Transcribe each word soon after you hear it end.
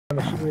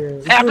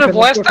আপনার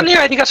ভয়েসটা নিয়ে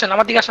এদিকে আসেন,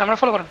 আমার দিকে আসেন, আমরা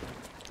ফলো করেন।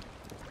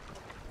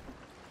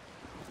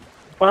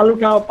 পাল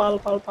উঠাও, পাল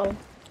পাল পাল।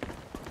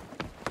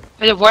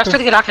 এই যে ভয়েসটা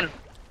দিকে রাখেন,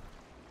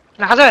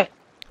 রাখা যায়।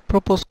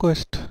 প্রপোজ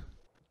কোয়েস্ট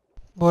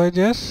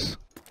ভয়েজেস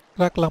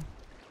রাখলাম।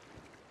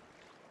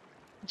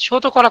 শো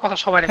তো করার কথা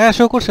সবাই। হ্যাঁ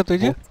শো করছে তো এই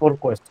যে ভোট ফর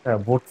কোয়েস্ট। হ্যাঁ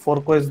ভোট ফর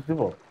কোয়েস্ট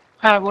দিব।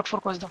 হ্যাঁ ভোট ফর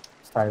কোয়েস্ট দাও।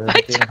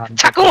 সাইলেন্টিং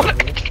চাকু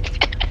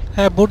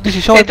হ্যাঁ ভোট দিছি,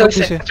 সবাই ভোট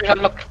দিছে।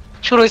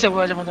 শুরু হইছে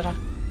ভয়েস মধ্যে না।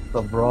 তো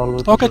ব্রল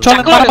ওকে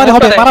চলেন, মারামারি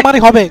হবে, মারামারি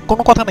হবে,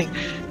 কোনো কথা নেই।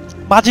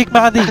 ম্যাজিক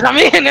মাদি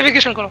আমি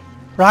নেভিগেশন করো।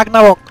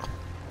 রাগনারক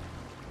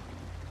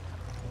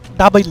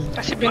ডাবল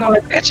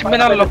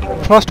এচবিনাল লোক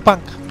ফ্রস্ট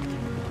পাঙ্ক।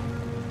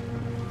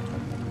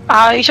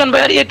 ঈশান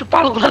ভাই আর একটু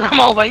পালগুলো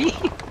নামাও ভাই।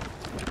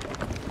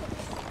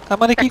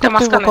 আমারে কি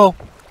করতে হবে কও।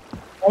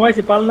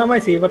 নামাইছি, পাল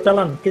নামাইছি, এবার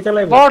চালান। কে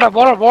চালাইবো?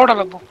 বড়টা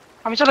লাগবো।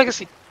 আমি চলে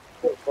গেছি।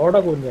 বড়টা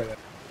কোন জায়গায়?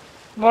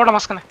 বড়টা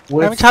মাঝখানে।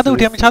 আমি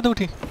ছাদে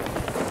উঠি।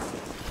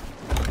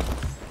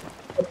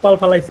 পাল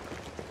ফালাইছি।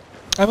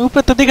 আমি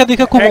উপরে তো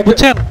দেখে খুব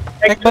বুঝছেন,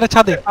 একবারে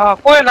ছাদে।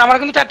 কোয়েন আমার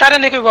কিন্তু টারে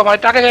নেই কইবো, আমার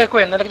টাকে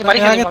কোয়েন নালে কিন্তু মারি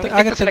খাইবো।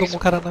 আগে থেকে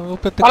মুখ খারাপ, আমি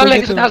উপরে থেকে ভালো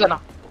লাগছে দেখা যায় না।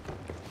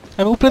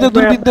 আমি উপরে তো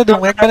দূরবীন দিয়ে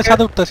দেবো, একবারে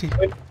ছাদে উঠতাছি।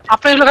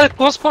 আপনি এগুলো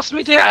ক্লোজ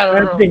প্রক্সিমিটি আর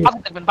পাথর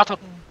দেখবেন, পাথর।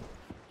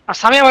 আর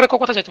সামনে আমারে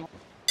কথা যাইতো।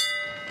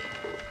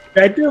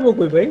 যাইতে হবে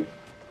কই ভাই?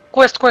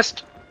 কোয়েস্ট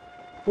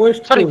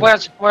সরি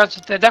ভয়েস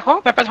দেখো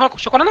ম্যাপে যখন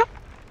শো করে না।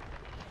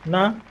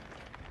 না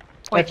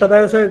একটা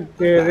দাও আছে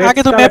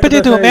আগে তো ম্যাপে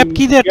দিতে হবে, ম্যাপ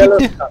কি দিয়ে ঠিক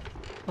দিয়ে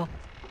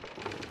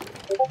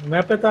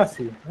ম্যাপে তো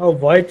আছে। ও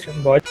ভয়েস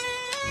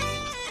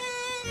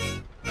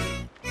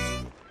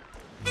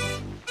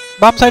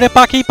বাম সাইডে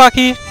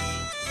পাখি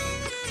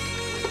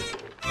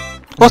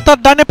ওস্তাদ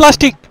ডানে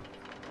plastic.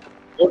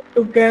 Vote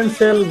two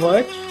cancel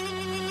voice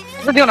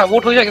এটা দিও না,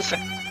 ভোট হয়ে গেছে।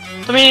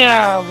 তুমি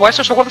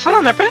ভয়েসটা শো করতেছ না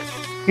ম্যাপে?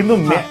 কিন্তু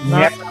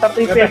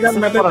ম্যাপটাতেই তো অ্যাক্সেস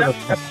করা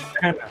যাচ্ছে।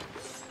 হ্যাঁ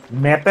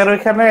ম্যাপের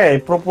ওখানে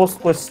প্রপোজ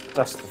কোয়েস্ট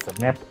আসছে।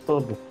 ম্যাপ তো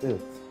দেখতে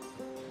হচ্ছে,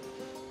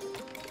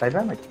 তাই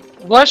না নাকি?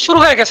 ভয়েস শুরু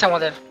হয়ে গেছে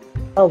আমাদের।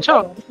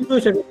 চলো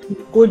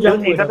কই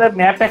যাবো? এটাতে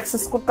ম্যাপ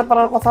অ্যাক্সেস করতে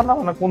পারার কথা না,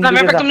 মানে কোন না দিকে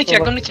ম্যাপ যাচ্ছে?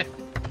 একদম নিচে।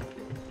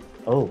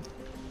 ও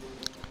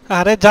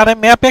আরে যারা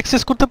ম্যাপ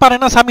অ্যাক্সেস করতে পারে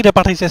না সামিরে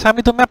পাঠাইছে,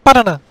 সামি তো ম্যাপ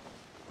পারে না।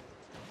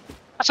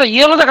 আচ্ছা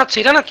ইয়েলো দেখাচ্ছে,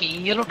 এটা নাকি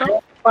ইয়েলোটা?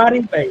 পারি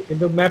ভাই,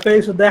 কিন্তু ম্যাপে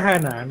কিছু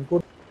দেখায় না। আমি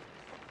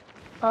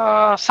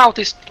সাউথ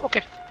ইস্ট।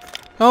 ওকে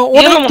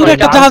অনেক দূরে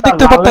একটা জাহাজ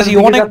দেখতে পারতাছি,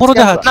 অনেক বড়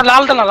জাহাজ। না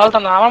লালটা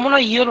না, আমার মনে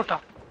হয়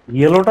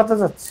ইয়েলোটাতে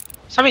যাচ্ছে।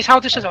 আমি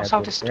সাউথ ইস্টে যাও,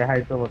 সাউথ ইস্ট। হাই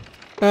তো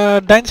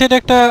ডাইন সাইডে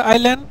একটা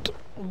আইল্যান্ড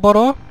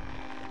বড়।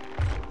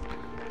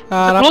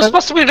 আর ক্লোজ আপনার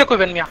পসিবিলিটি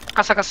কইবেন মিয়া,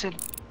 কাছাকাছি।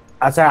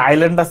 আচ্ছা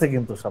আইল্যান্ড আছে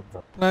কিন্তু শব্দ।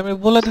 না আমি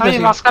বলে আমি দিতেছি,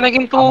 মাঝখানে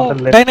কিন্তু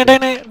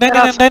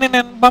ডাইনে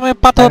নেন, বামে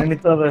পাথর।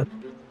 নিতে হবে।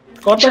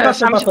 কত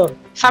কাছে পাথর?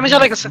 সামি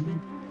চলে গেছে।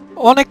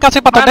 অনেক কাছে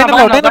পাথর,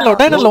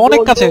 ডাইনে লো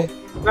অনেক কাছে।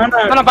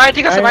 না ভাই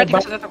ঠিক আছে,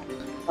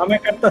 আমি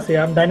কাটতাছি,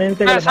 আমি ডাইনে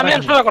নিতে গেলে সামি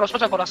সোজা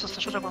করো আস্তে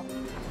সোজা করো।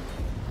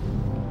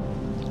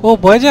 ও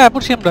বয়ে যায়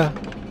পড়ছি আমরা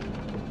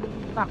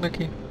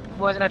নাকি?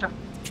 বয়ে যায় এটা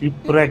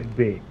শিপরেক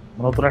বে,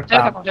 নতুন একটা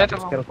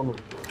এরকম।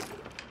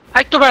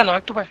 একটু ভাই না,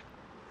 একটু ভাই।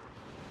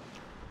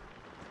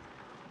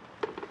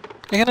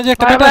 এখানে যে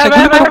একটা ব্যাটা আছে,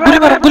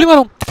 গুলি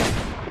মারুম।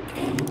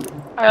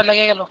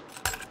 লেগে গেল।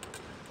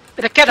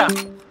 এটা কেডা?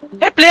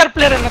 এ প্লেয়ার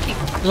নাকি?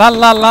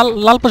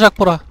 লাল পোশাক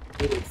পরা।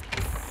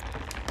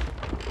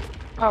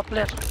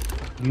 Player.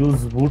 Use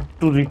boot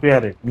to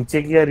repair ইট। নিচে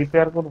গিয়ে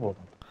রিপেয়ার করব।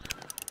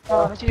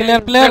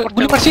 প্লেয়ার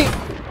গুলি মারছি।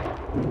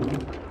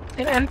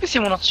 এনপিসি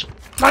মনে হচ্ছে,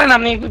 মানে না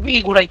আমি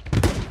ঘুরাই।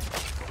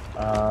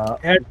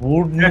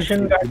 বুট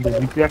নেশন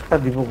রিপেয়ারটা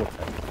দিব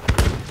কোথায়?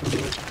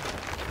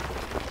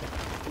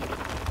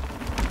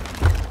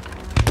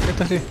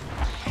 এটাছি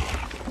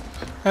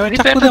আমি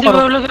চাকু দিয়ে মারব।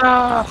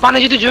 পানি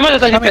যদি জমে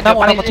যায় তাহলে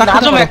না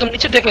জমে একদম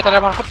নিচে দেখে তাহলে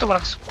আমার করতে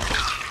পারছ।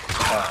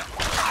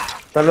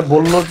 তাহলে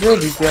বললো যে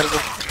রিপেয়ার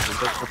করতে,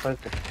 এটা কোথায়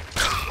করতে?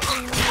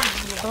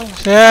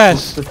 শেষ।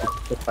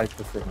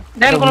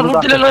 দেন কোন লুট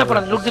দিলে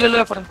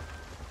লয়ে পড়েন।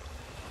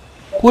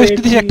 কোয়েস্ট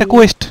দিছি, একটা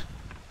কোয়েস্ট।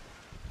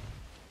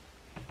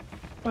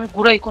 আমি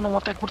ঘুরাই কোনো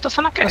মতে ঘুরতেছ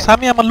না কে?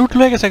 সামি আমার লুট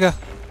লয়ে গেছে গা।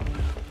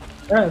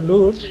 হ্যাঁ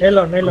লুট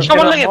এলো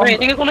সবার লাগে ভাই,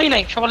 এদিকে কোনোই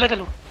নাই, সবার লাগে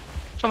লুট,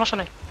 সমস্যা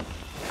নাই।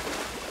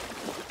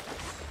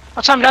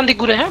 আচ্ছা আমি ডান দিক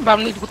ঘুরে, হ্যাঁ বাম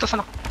দিক ঘুরতেছ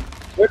না।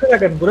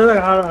 ঘুরে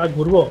দেখেন আর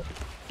ঘুরবো।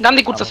 ডান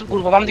দিক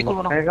ঘুরবো, বাম দিক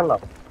ঘুরবো না। হয়ে গেল।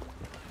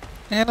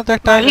 এখানে তো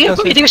একটা আইল্যান্ড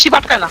আছে। এদিকে শিপ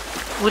আটকায় না,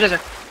 ঘুরে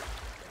যায়।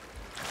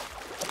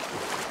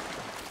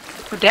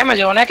 ড্যামেজ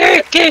অনেক।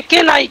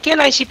 কে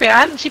নাই শিপে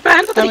আন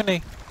তো আমি নেই।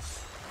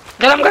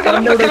 গেলাম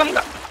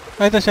গা।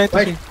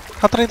 আইতাছি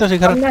খাতরাই তো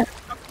শিখার।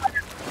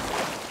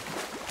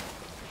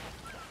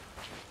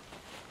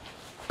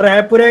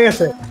 প্রায় পুরে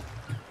গেছে।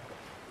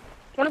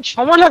 অনেক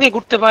সময় লাগে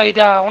ঘুরতে ভাই,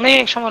 এটা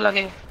অনেক সময়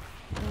লাগে।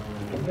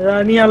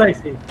 নিয়ে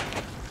আলাইছি।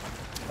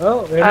 ও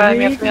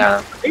আমি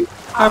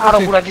আরো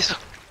ঘুরা দিছো।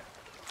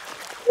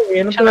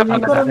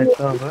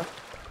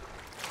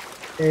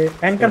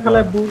 অ্যাঙ্কার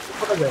ফেলায় বুট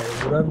করা যায়,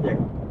 ঘুরান যায়।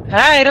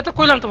 হ্যাঁ এটা তো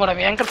কইলাম তোমার,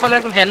 আমি অ্যাঙ্কার ফলে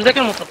একদম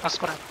হ্যান্ডব্রেকের মতো কাজ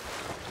করে।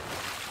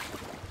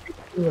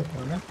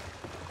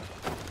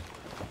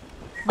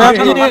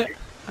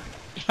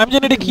 আমি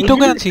জানি এটা কি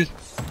টোকে আনছি।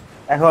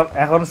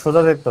 এখন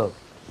সোজা যেত।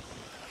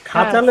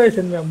 খাঁচা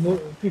লয়েছেন না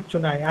কিচ্ছু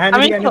নাই আহেন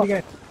আমি এদিকে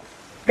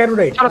কেন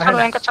রে চলো চলো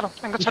অ্যাঙ্কার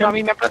ছাড়ো আমি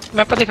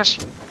ম্যাপটা দেখে আসি।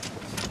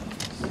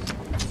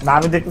 না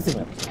আমি দেখতেছি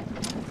না।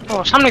 ও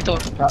সামনেই তো।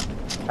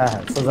 হ্যাঁ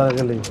সোজা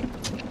গেলেই হবে।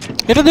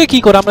 এটা দিয়ে কি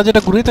করে আমরা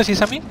যেটা ঘুরাইতেছি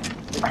আমি?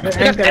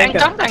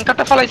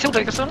 অ্যাঙ্কারটা ফলাইছে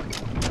উঠে গেছে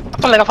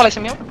আপনার লেখা ফলাইছে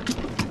আমিও।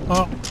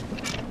 হ্যাঁ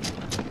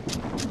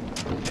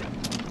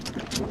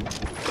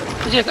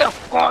যে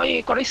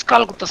করে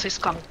স্কাল করতেছে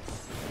স্কাল।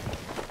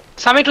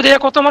 সামি একটু দেখে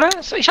কত মারে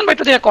ঈশান ভাই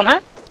একটু দেখে কোন।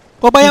 হ্যাঁ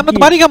ও ভাই আমরা তো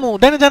বাড়ি কামু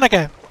ডাইনে যায় না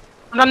কে?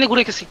 আমি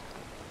ঘুরে গেছি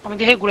আমি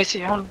দেখে ঘুরেছি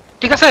এখন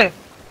ঠিক আছে।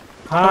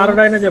 আর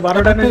ডাইনে যে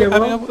 12 ডাইনে যাব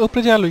আমি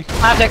উপরে যা লই।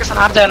 আর যায় গেছে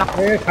আর যায় না।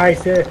 এ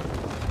খাইছে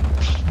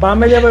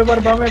বামে যাব এবার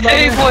বামে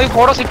এই বই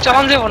বড় সিট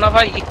চালান যাবো না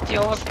ভাই কি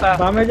অবস্থা।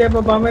 বামে যাব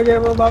আমি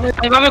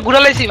বামে ঘুরে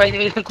লাইছি ভাই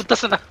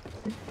ঘুরতেছে না।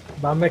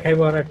 বামে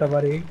খাইবো আর একটা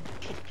বাড়ি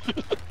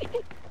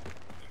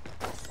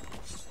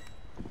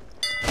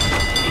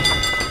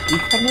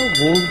এখানেও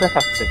গোল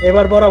দেখাচ্ছে।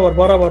 এবার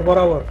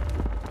বরাবর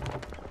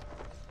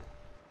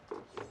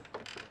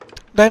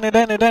ডাইনে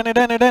ডাইনে ডাইনে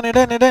ডাইনে ডাইনে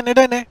ডাইনে ডাইনে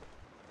ডাইনে।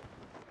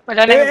 ভাই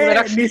জানি আমি ঘুরে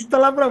রাখছি।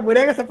 নিস্তলা পুরো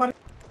ভরে গেছে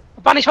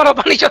পানি সরাও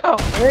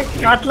এই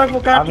কাট লাগবো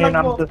আমি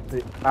নামতেছি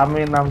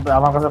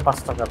আমার কাছে 5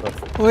 টাকা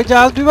আছে। ওই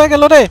জাহাজ ডুবে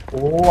গেল রে।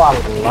 ও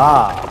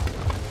আল্লাহ।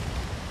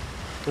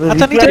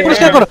 আচ্ছা নিচে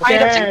পরিষ্কার করো।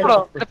 পানিটা চেক করো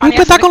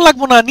উপরে তাকন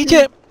লাগবো না,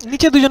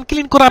 নিচে দুজন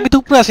ক্লিন করো, আমি তো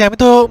উপরে আছি, আমি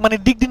তো মানে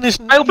দিক দিন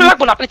ভাই উপরে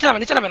লাগবো না আপনি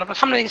নিচে নামেন আপনার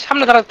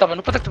সামনে দাঁড়াতে হবে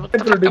উপরে একটু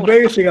ডুবে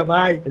গেছে গা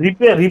ভাই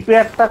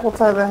রিপেয়ারটা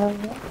কোথায় দেখেন?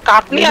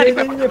 কাট নিয়ে আর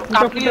ফুটা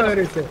ফুটা হয়ে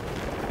রয়েছে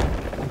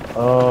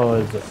ও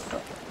এই যে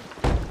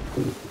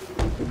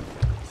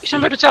ঈশান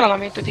ভাই একটু চালান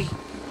আমি একটু দেখি।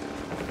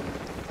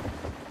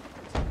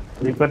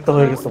 রিপেয়ার তো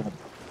হয়ে গেছে।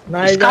 না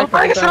এই স্কাল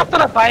পাই গেছে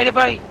আপনারা বাইরে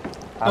ভাই।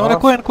 আমরা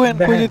কোয়েন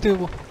কই যেতে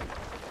হইব?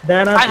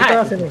 দেন আর ফুটা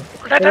আছে নি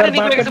ওটা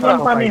নিয়ে গেছে পুরো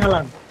পানি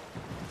হালান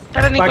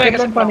এটা নিয়ে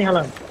গেছে পানি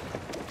হালান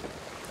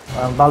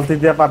বালতি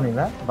দিয়ে পানি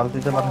না,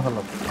 বালতিতে পানি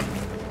হলো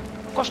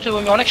কষ্ট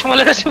হবে অনেক সময়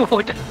লেগেছে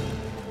ওইটা।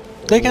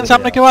 দেখেন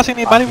সামনে কেউ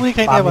আসেনি, বাড়ি বুড়ি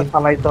খাইনি আবার।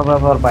 পালাই তো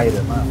আবার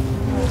বাইরে না।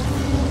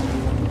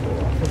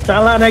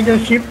 চালান একজন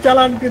শিপ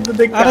চালান কিন্তু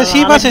দেখ আরে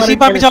শিপ আছে,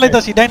 শিপ আমি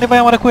চালাইতাছি, ডাইনে ভাই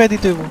আমারে কইয়া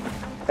দিতে হইব।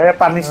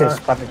 পানি শেষ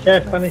পানি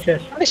শেষ পানি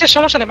শেষ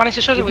সমস্যা নেই পানি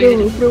শেষ হয়ে যাবে।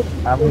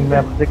 আমি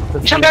ম্যাপ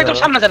দেখতেছি। ঈশান ভাই একদম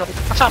সামনে যান।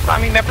 আচ্ছা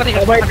আমি ম্যাপটা দেখি।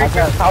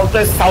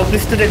 সাউথ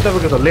ইস্টে দেখতে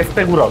হবে তো,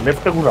 লেফটে ঘুরাও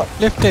লেফটে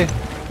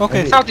ওকে।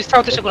 সাউথ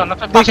ইস্টে ঘুরান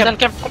আপনার পাশে দেন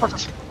ক্যাম্প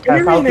করতেছে।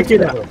 এনিমি নাকি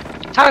না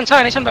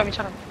ছাড়েন ঈশান ভাই আমি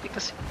ছাড়েন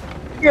দেখতেছি।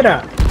 কেডা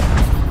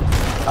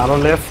আরো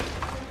লেফট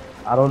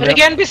এটা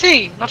কি এনপিসি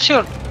নট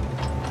শিওর।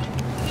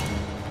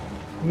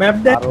 ম্যাপ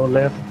দেখ আরো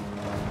লেফট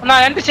না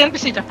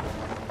এনপিসি এটা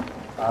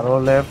আরো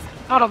লেফট।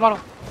 মারো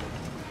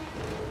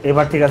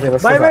এবার ঠিক আছে,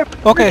 এবার ভাই ভাই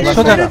ওকে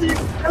সোজা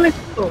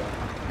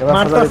এবার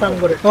মারতা সাম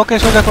করে ওকে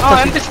সোজা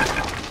করতেছি। এনপিসি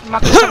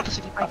মারতেছি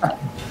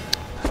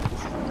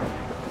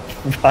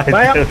ভাই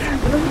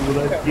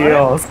পুরো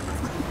chaos।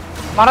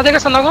 মারা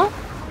দেখেছ না গো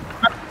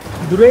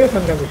দূরে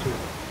গেছেন কা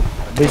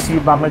বেশি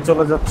বামে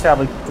চলে যাচ্ছে,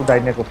 আবার একটু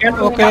ডাইনে করতে।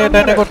 ওকে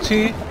ডাইনে করছি।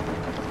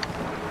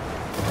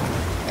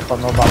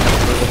 এখনো বামে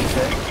চলে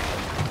যাচ্ছে।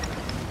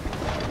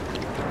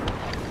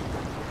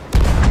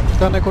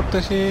 ডানে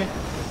করতেছি।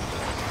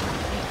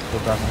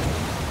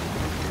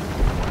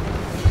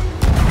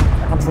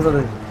 এখন সোজা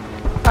দেখি।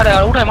 আরে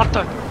আর উঠাই মারতে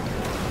হয়।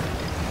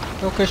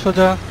 ওকে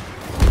সোজা।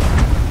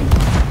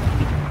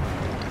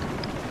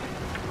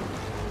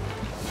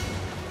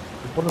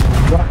 পুরো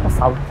সুন্দর একটা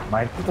সাউন্ড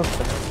মাইক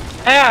হচ্ছে।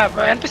 হ্যাঁ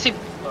এনপিসি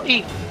ই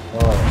ও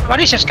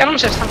বাড়ি শেষ কেন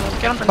শেষ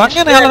কেন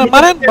ভাঙে না আলাদা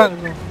মারেন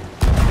ভাঙে।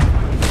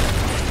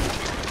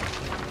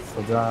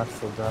 সোজা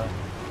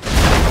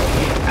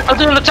আর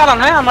দুজন চালান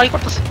হ্যাঁ আমরা ই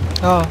করতেছি।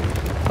 হ্যাঁ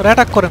ওরা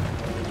অ্যাটাক করেন।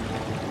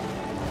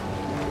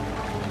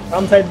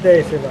 সাম সাইড দে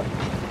এসেবা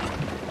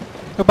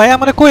তো ভাই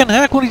আমারে কোয়েন,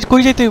 হ্যাঁ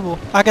কই যাইতে হইব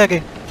আগে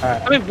হ্যাঁ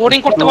আমি বোর্ডিং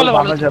করতে বলে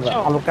ভালো যাবে,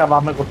 হালকা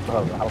বামে করতে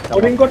হবে, হালকা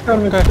বোর্ডিং করতে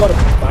হবে কর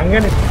ভাঙে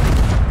না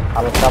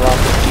হালকা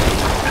বামে।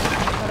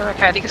 আরে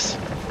খাই দিস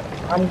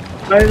আম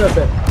গাড়ি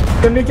আছে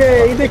তো নিচে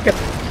এই দেখে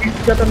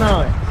যাতে না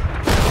হয়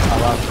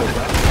আবার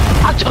সোজা।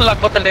 আর চল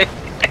লাগবে তাহলে।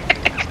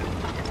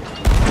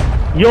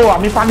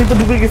 আমি পানি তো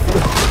ডুবে গেছি।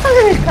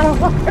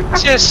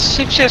 শেষ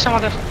শিপ শেষ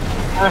আমাদের।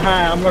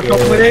 হ্যাঁ আমরা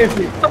টপ করে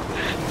গেছি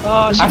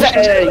আচ্ছা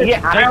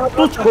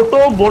আরেকটু ছোট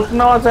বোট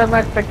নেওয়া যায় না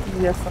একটা, কি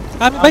আছে?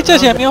 আমি বাইচে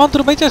আছি, আমি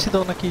অন্তর বাইচে আছি তো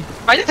নাকি?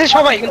 বাইরে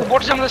সবাই কিন্তু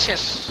বোট আমাদের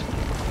শেষ।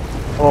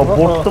 ও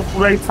বোট তো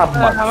পুরাই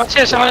সাবমার্জ। আমার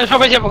শেষ আমাদের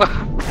সবাই যাবো।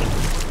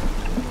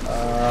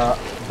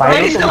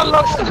 বাইরে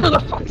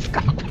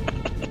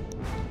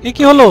এ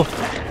কি হলো?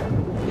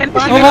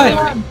 এনপিসি ও ভাই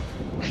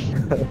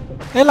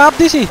এ লাভ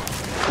দিছি।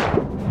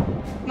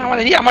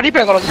 আমার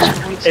রিপেয়ার করা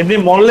এমনি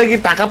মরলে কি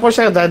টাকা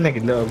পয়সা যায় নাকি?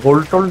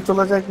 গোল্ড টোল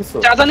চলে যায় কিছু?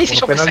 যা জানিস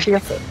সব পেনাল্টি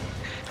আছে?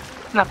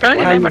 না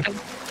পেনাল্টি নাই বাট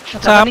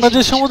আচ্ছা আমরা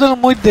যে সমুদ্রের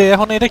মধ্যে,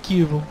 এখন এটা কি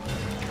হইব?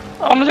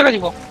 অন্য জায়গায়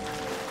যাব।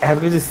 এখন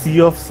কি সি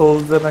অফ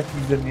সোলস না কি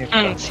জানি একটা?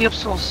 সি অফ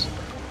সোলস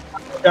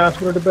জাহাজ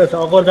পুরো ডুবে আছে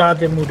অগর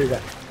জাহাজে মুড়ে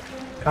যায়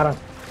খারাপ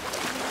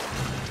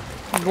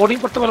বোর্ডিং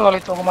করতে পারলে ভালো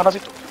হতো মারা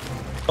যেত।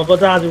 অগর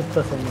জাহাজ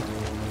উঠতেছে না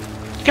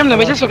কেমনে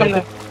বেঁচেছো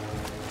কেমনে?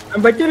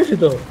 আমি বাইচে রইছি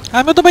তো।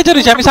 আমি তো বেঁচে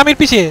রইছি, আমি সামির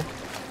পিছে।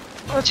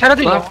 ছেড়ে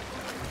দিল।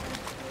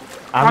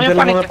 আমি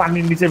তাহলে মনে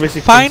পানির নিচে বেশি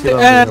find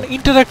and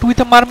interact with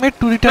a mermaid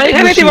to return to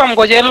এখানে দিব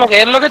আমগো যে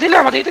এর লগে দিলে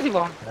আমাদের এটা দিব।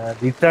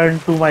 Return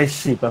to my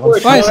sheep. এখন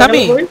ওই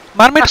সামি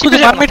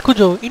মারমেড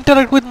খুঁজো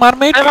ইন্টারঅ্যাক্ট উইথ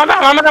মারমেড।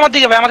 আমার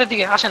দিকে ভাই, আমাদের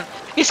দিকে আসেন।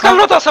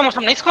 স্কালও তো আছে আমার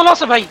সামনে, স্কালও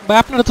আছে ভাই। ভাই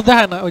আপনারা তো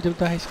দেখায় না, ওই যে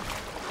দেখাইছে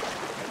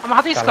আমার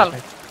হাতে স্কাল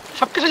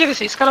সবকিছু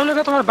দিয়েছি। স্কাল হলে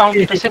তোমার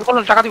বাউন্ডিটা সেট করলে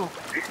টাকা দিব।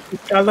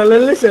 কালটা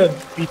লেলেছেন।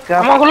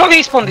 আমার লগে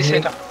স্পন দিছে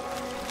এটা।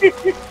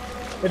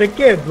 এটা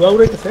কে ধোয়া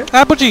উড়াইতেছে?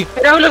 হ্যাঁ বুঝি,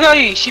 এটা হলো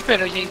ওই শিপের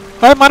ওই যে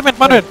ভাই mermaid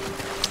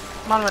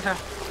মারবেটা।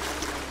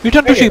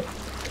 Return to sheep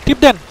tip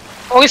then.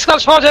 O skull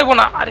সহজ যাইবো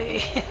না। আরে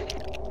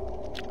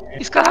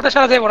স্কাল হাতে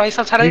সারা যাইবো না,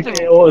 স্কাল ছাড়া দিতে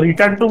হবে। ও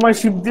রিটার্ন টু মাই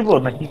শিপ দিব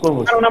না কি করব?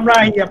 কারণ আমরা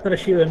আই আপনারা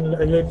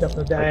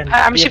আপনারা আইন।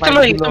 হ্যাঁ আমি শিপটা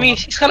লই, তুমি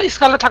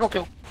স্কালে থাকো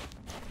কেউ।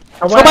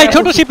 সবাই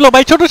ছোট শিপ লো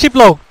ভাই, ছোট শিপ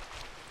লো।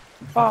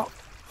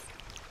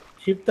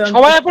 শিপটা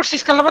সবাই পর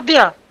স্কাল নাম্বার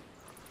দিয়া।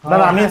 না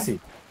না আমি আছি,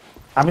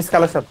 আমি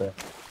স্কালের সাথে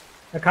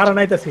খাড়া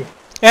নাইতাছি।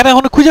 এর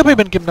এখন খুঁজে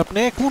পাইবেন কেমনে আপনি?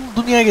 কোন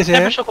দুনিয়ায় গেছে?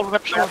 ব্যবসা করব,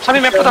 ব্যবসা করব। আমি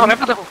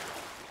ম্যাপটা দেখো।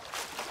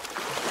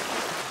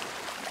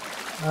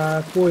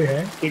 কই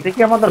হ্যাঁ এটা কি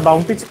আমাদের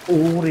বাউন্টি?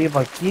 ওরে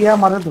ভাই কি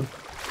আমারে তো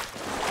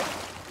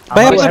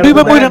ভাই আপনি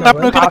দুইবার কইলেন,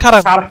 আপনি ওখানে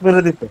খারাপ শার্ক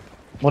মেরে দিতে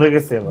মরে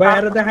গেছে ভাই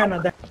আরে দেখা না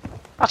দেখ।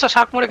 আচ্ছা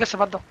শার্ক মরে গেছে,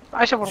 বাদ দাও।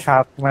 আইসা পড়ো।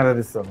 শার্ক মেরে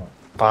দিছে না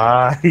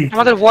ভাই।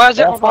 আমাদের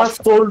ভয়েজে ফার্স্ট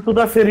সোল টু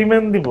দা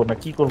ফেরিম্যান দিব না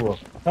কি করব?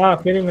 হ্যাঁ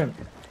ফেরিম্যান।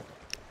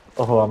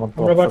 ওহো আমার তো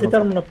আমরা বাকি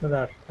তার মন আপনারা।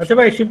 আচ্ছা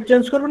ভাই শিপ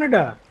চেঞ্জ করবেন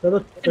এটা? দাদা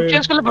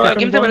চেঞ্জ করলে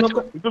গেমতে পারে।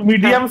 একটু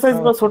মিডিয়াম সাইজ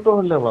বা ছোট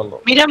হলে ভালো।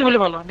 মিডিয়াম হলে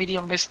ভালো,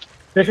 মিডিয়াম বেস্ট।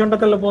 স্টেশনটা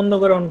তাহলে বন্ধ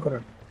করে অন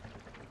করেন।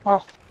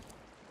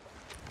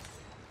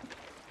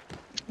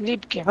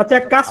 Leave game. আচ্ছা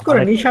এক কাজ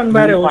করেন, ঈশান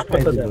বাইরে হোস্ট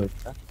করতে দেন।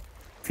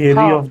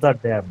 ফেরি অফ দা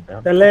ড্যাম।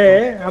 তাহলে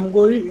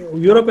আমগো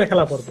ইউরোপে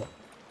খেলা করব।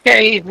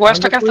 এই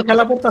ভয়েসটা ক্যান্সেল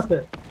খেলা পড়তাছে।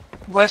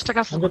 ভয়েসটা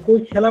ক্যান্সেল। আমরা কই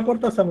খেলা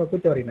পড়তাছে আমরা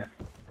কইতে পারি না।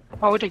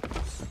 হ্যাঁ ওইটাই।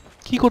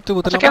 কি করতে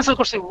বলতে? আচ্ছা ক্যান্সেল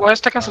করছি,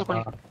 ভয়েসটা ক্যান্সেল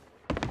করি।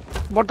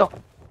 বড় দাও।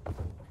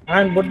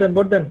 আইন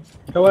বোর্ড দেন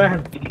সবাই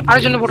আইন।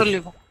 আরেকজন বড়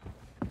leave.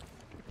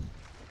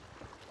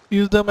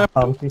 Use the map.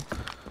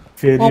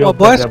 Ferry O of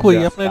বয়েস কই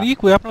আপনার? ই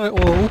কই আপনার?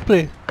 ও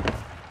উপরে।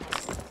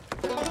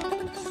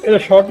 এটা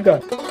শর্টগান।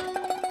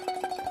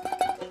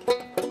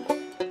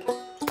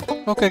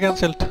 ওকে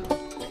ক্যান্সেলড।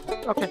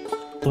 ওকে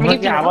তোমরা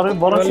কি আবার ওই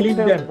বড় শিপ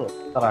দেন তো?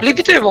 লিভ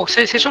দিতে হবে,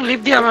 সেশন লিভ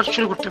দিয়ে আবার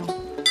শুরু করতে হবে।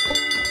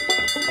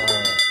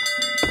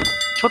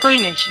 ছোটই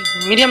নেই,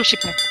 মিডিয়াম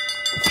শিপ নেই।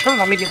 শোনো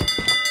না মিডিয়াম।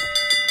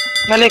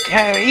 নালে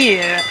হ্যাঁ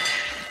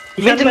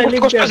মেইনটেইন করতে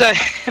কষ্ট যায়,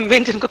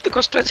 মেইনটেইন করতে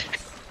কষ্ট আছে।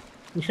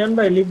 ঈশান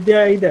ভাই লিভ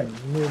দেয়া দেন,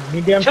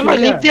 মিডিয়াম চলো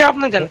লিভ দিয়ে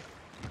আপনি দেন,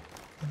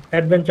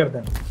 অ্যাডভেঞ্চার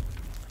দেন।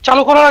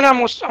 চালু করার আগে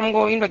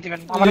আমগো ইনভাইট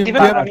দিবেন, আমার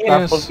দিবেন।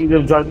 তারপর কি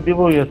জয়েন দিব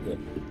ইয়েতে?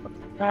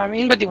 আমি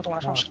ইনভাইট দিব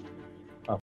তোমার সমস্যা।